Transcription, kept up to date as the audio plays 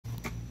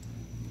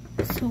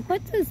So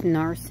what does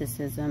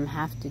narcissism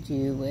have to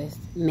do with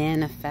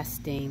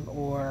manifesting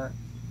or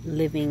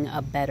living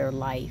a better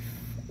life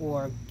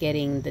or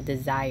getting the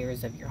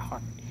desires of your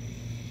heart?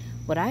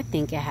 What I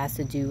think it has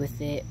to do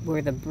with it,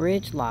 where the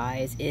bridge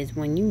lies, is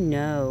when you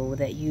know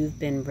that you've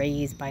been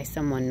raised by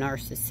someone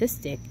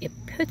narcissistic, it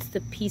puts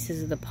the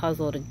pieces of the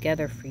puzzle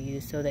together for you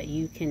so that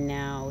you can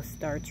now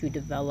start to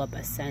develop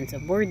a sense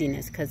of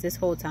worthiness. Because this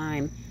whole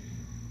time,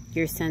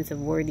 your sense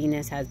of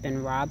worthiness has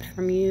been robbed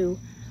from you.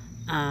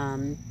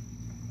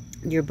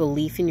 Your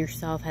belief in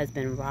yourself has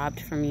been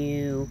robbed from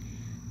you,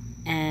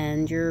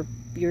 and your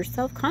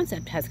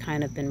self-concept has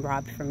kind of been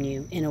robbed from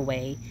you in a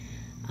way.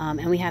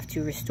 And we have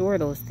to restore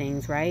those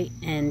things, right?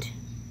 And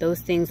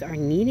those things are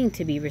needing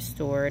to be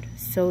restored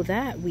so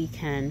that we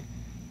can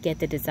get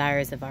the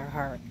desires of our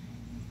heart,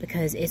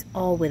 because it's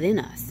all within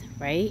us,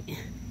 right?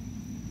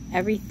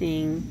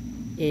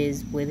 Everything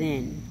is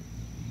within.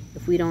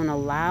 If we don't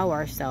allow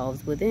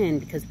ourselves within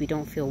because we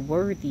don't feel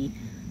worthy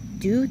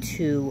due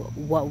to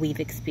what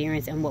we've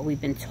experienced and what we've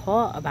been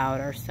taught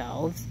about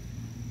ourselves,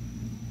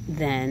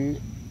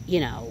 then, you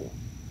know,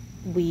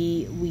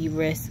 we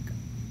risk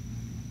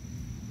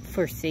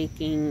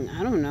forsaking,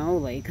 I don't know,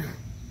 like,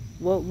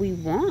 what we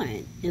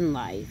want in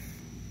life.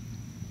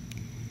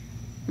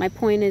 My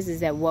point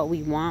is that what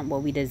we want,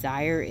 what we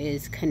desire,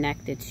 is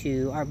connected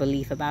to our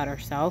belief about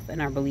ourselves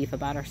and our belief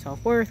about our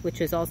self-worth,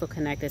 which is also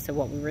connected to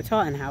what we were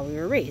taught and how we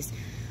were raised.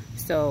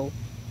 So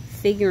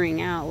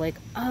figuring out, like,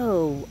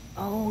 oh,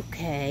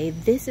 okay,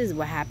 this is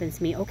what happens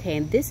to me, okay,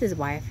 and this is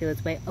why I feel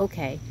this way,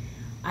 okay,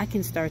 I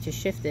can start to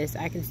shift this,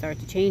 I can start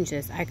to change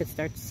this, I could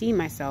start to see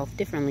myself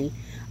differently,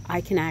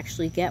 I can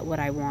actually get what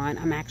I want,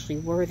 I'm actually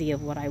worthy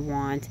of what I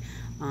want,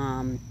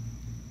 I'm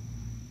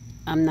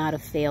not a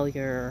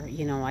failure,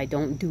 you know, I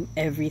don't do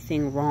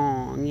everything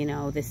wrong, you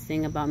know, this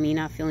thing about me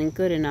not feeling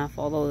good enough,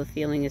 although the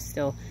feeling is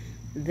still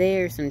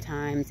there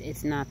sometimes,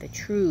 it's not the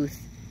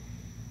truth.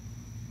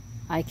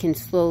 I can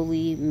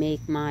slowly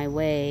make my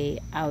way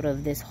out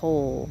of this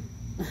hole,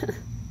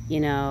 you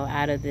know,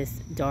 out of this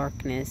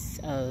darkness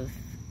of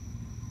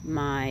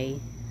my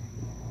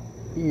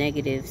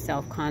negative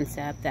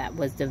self-concept that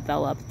was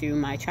developed through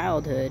my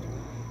childhood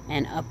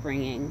and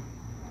upbringing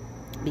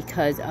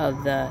because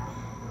of the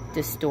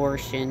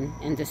distortion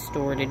and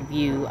distorted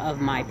view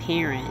of my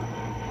parent.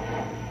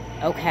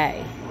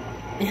 Okay.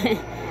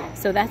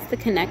 So that's the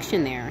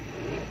connection there.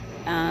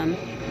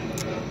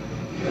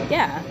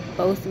 Yeah,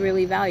 both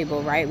really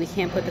valuable, right? We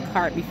can't put the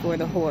cart before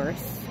the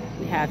horse.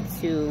 We have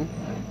to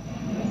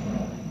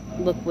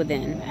look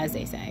within, as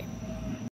they say.